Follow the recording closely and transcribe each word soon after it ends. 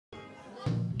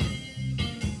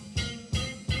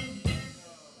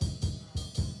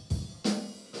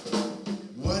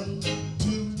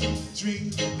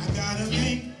3, I gotta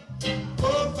make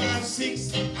 4, 5,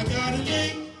 6, I gotta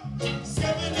make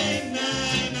 7, 8, 9,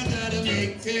 I gotta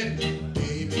make 10.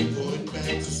 Baby, going back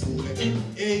to school again.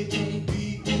 A,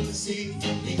 B, C,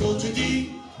 we go to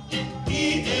D,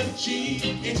 E, F, G,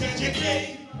 H, I, J,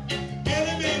 K, L,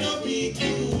 M, N, O, P,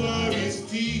 Q, R, S,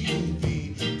 T, U,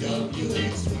 V, W,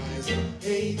 X, Y, Z.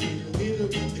 Hey, little,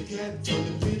 the cat on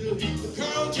the fiddle, the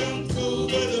cow jumped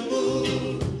over the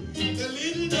moon. The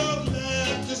little dog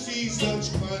laughed to see such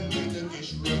fun, and the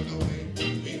fish run away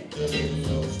with the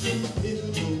little dogs.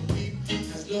 Little Bo Peep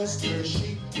has lost her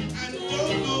sheep and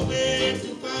don't know where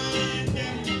to find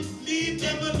them. Leave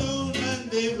them alone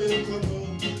and they will come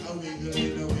home. A wiggle,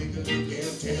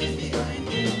 they'll tail behind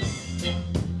them.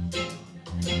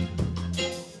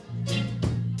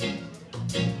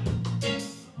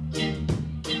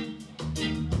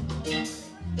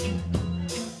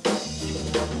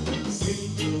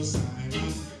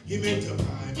 He met a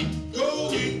Simon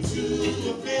going to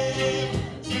a fair.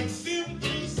 Said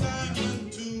simple Simon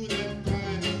to that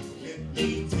pie, let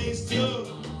me taste your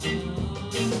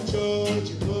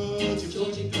Georgie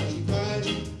pie.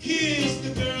 Kiss the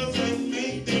girls and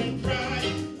make them cry.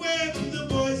 When the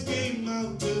boys came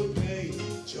out to play,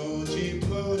 Georgie,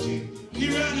 he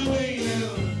ran away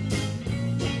now.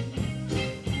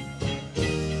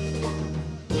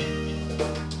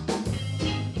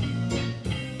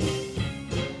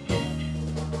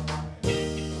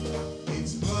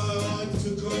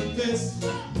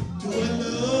 To a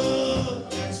love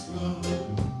that's wrong,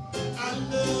 a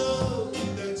love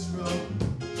that's wrong,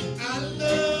 a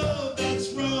love that's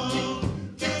wrong,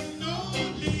 can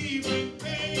only bring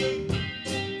pain,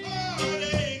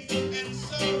 heartache, and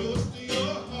sorrows to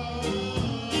your heart.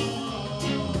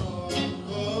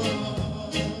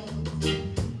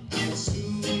 I'd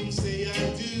soon say I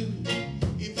do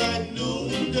if I'd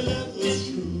known the love was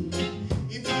true,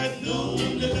 if I'd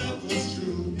known the love was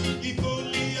true, if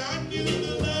only I knew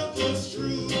the love was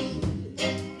true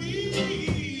for me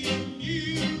and you.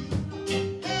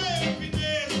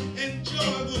 Happiness and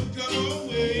joy would come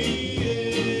away.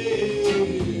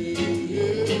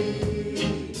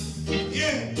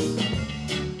 Yeah.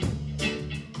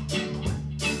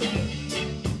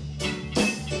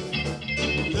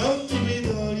 Love me with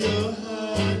all your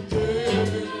heart, girl.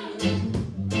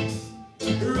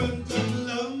 Run, come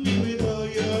love me with all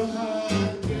your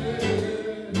heart, girl.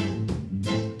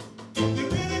 You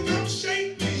better come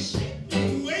shake me,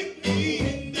 wake me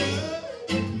in the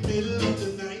middle of the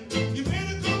night. You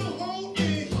better come hold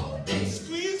me,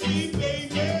 squeeze me,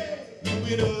 baby,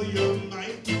 with all your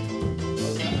might.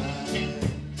 'Cause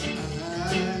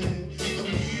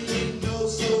I'm feeling oh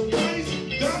so nice,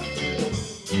 doctor.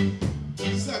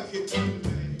 Suck it,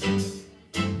 baby.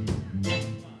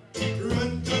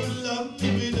 Run, come love me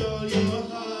with all your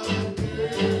heart,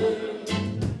 girl.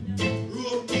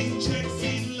 Roping checks,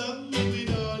 he love me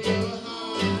with all your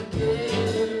heart,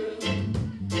 girl.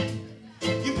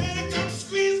 You better come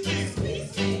squeeze me,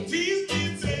 tease me,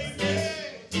 baby,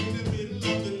 in the middle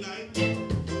of the night.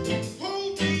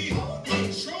 Hold me,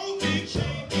 control me,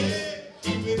 baby,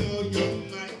 with all your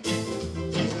might.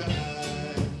 'Cause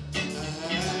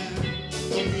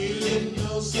I'm feeling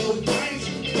oh so nice,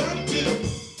 got to.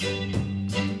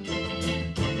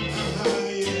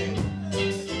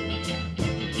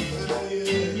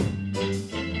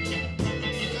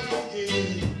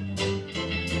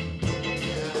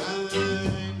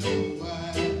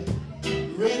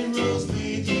 Red rose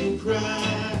made you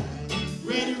cry.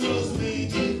 Red rose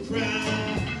made you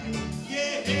cry.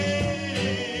 Yeah.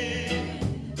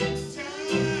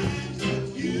 Times that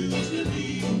used to be.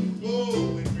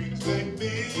 Oh, it brings back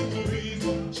memories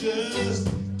just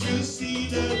to see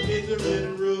the little red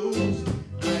rose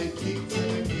I keep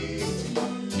again.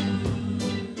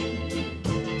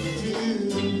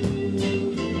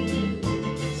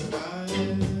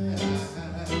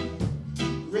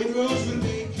 Red rose will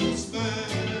make you smile.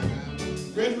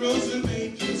 Red rose will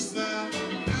make you smile.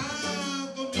 Ah,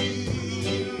 for me,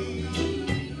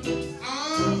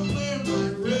 I'll wear my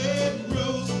red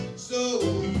rose so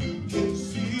you can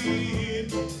see it.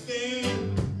 Then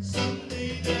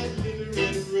someday that little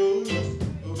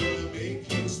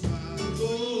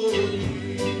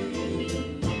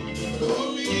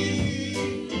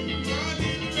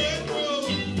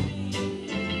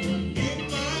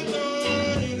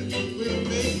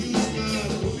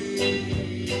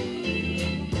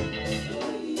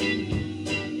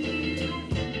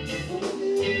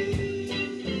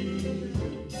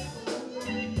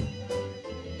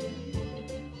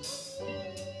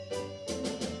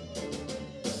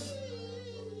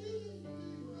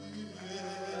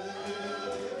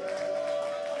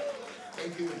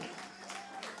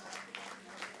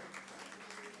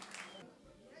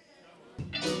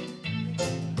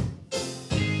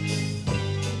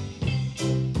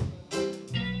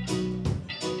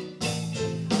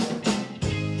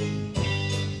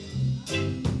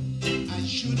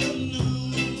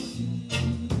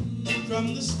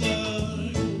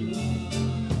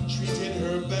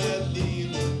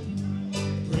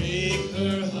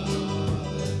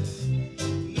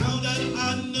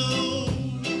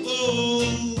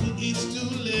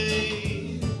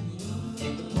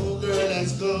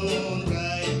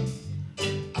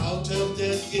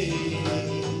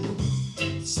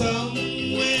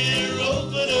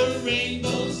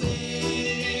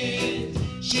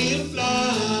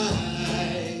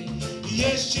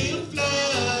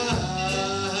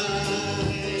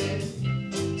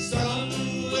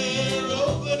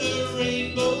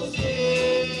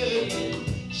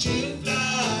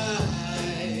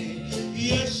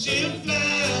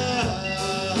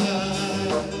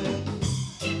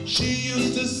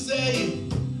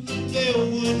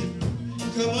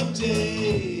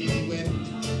day when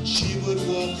she would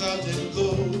walk out and go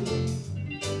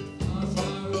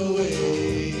far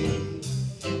away.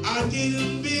 I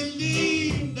didn't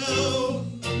believe no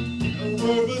a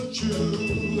word was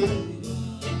true.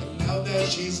 And now that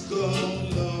she's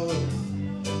gone, Lord,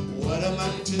 what am I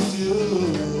to do?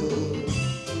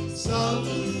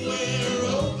 Somewhere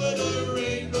over the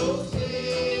rainbow's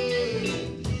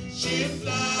edge, she'll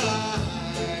fly.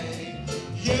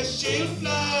 Yes, she'll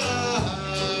fly.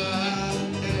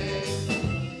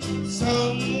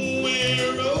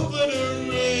 Somewhere over the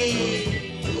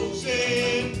rainbow's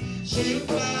edge, she'll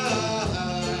fly.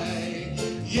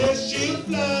 Yes, she'll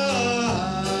fly.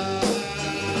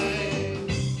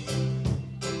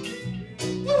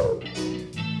 Woo!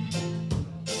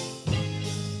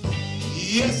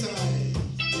 Yes, I.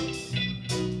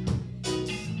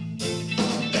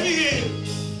 Let me hear.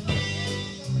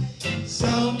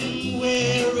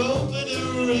 Somewhere over the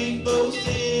rainbow's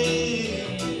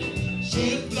edge,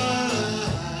 she'll fly.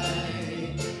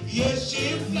 Yes,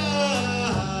 she'll fly.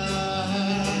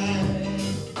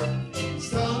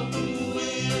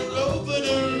 Somewhere over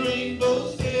the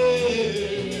rainbow's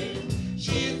edge,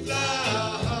 she'll fly.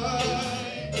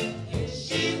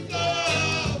 She'll fly.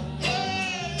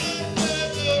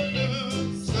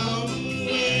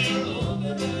 Somewhere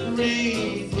over the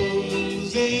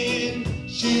rainbow's edge,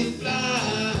 she'll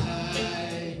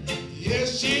fly. Yes,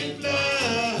 she'll fly.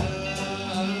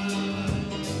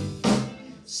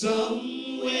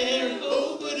 Somewhere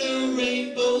over the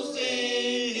rainbow's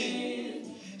edge,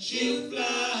 she'll fly.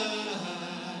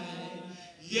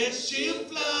 Yes, she'll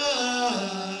fly.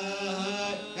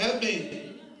 Help me.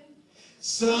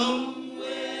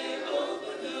 Somewhere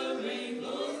over the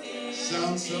rainbow's edge.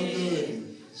 Sounds so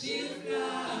good. She'll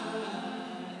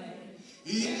fly.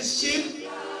 Yes, she'll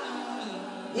fly.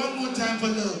 One more time for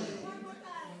love.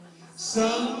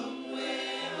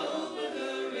 Somewhere over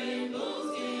the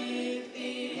rainbow's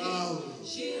edge. Wow.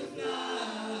 She'll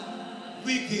fly.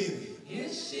 Wicked.